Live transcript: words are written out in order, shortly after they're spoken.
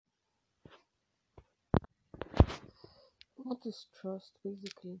What is trust,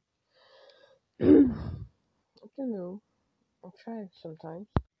 basically? I don't know. I try sometimes.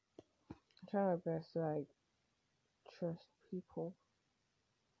 I try my best to trust people.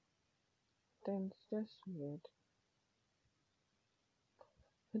 Then it's just weird.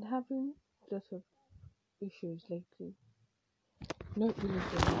 Been having lots of issues lately. Not really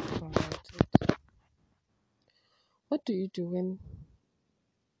getting about it. What do you do when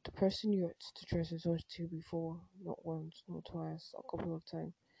the person you used to trust is talked to before, not once, not twice, a couple of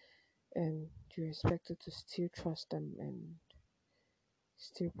times, and you're expected to still trust them and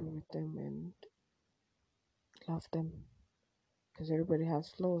still be with them and love them because everybody has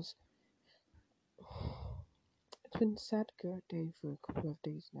flaws. It's been a sad girl day for a couple of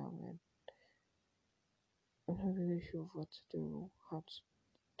days now, and I'm not really sure what to do, how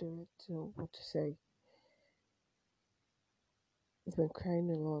to do it, or what to say. I've been crying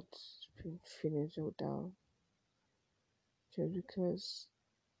a lot, been feeling so down, just because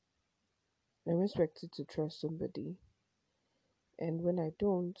I'm expected to trust somebody, and when I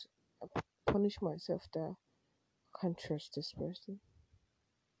don't, I punish myself that I can't trust this person.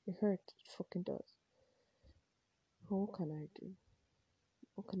 It hurts, it fucking does. But what can I do?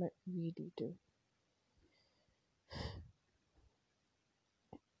 What can I really do?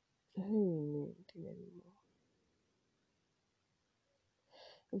 I don't even know anything anymore.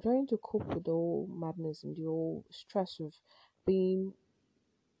 I'm trying to cope with the whole madness and the whole stress of being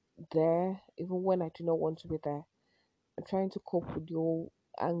there, even when I do not want to be there. I'm trying to cope with the whole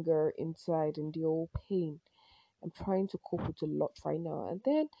anger inside and the whole pain. I'm trying to cope with a lot right now. And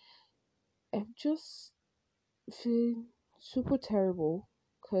then I'm just feeling super terrible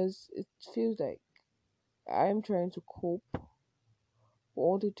because it feels like I'm trying to cope, but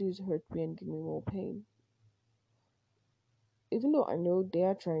all they do is hurt me and give me more pain. Even though I know they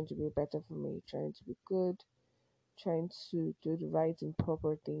are trying to be better for me, trying to be good, trying to do the right and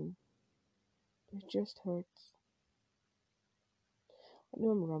proper thing, it just hurts. I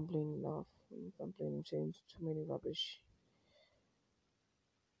know I'm rambling enough. I'm rambling and saying too many rubbish.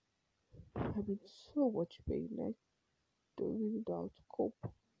 I've been so much pain. I don't really know how to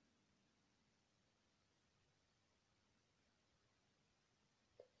cope.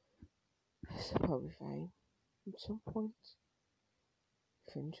 So I'll be fine at some point,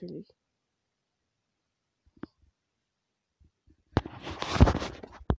 eventually.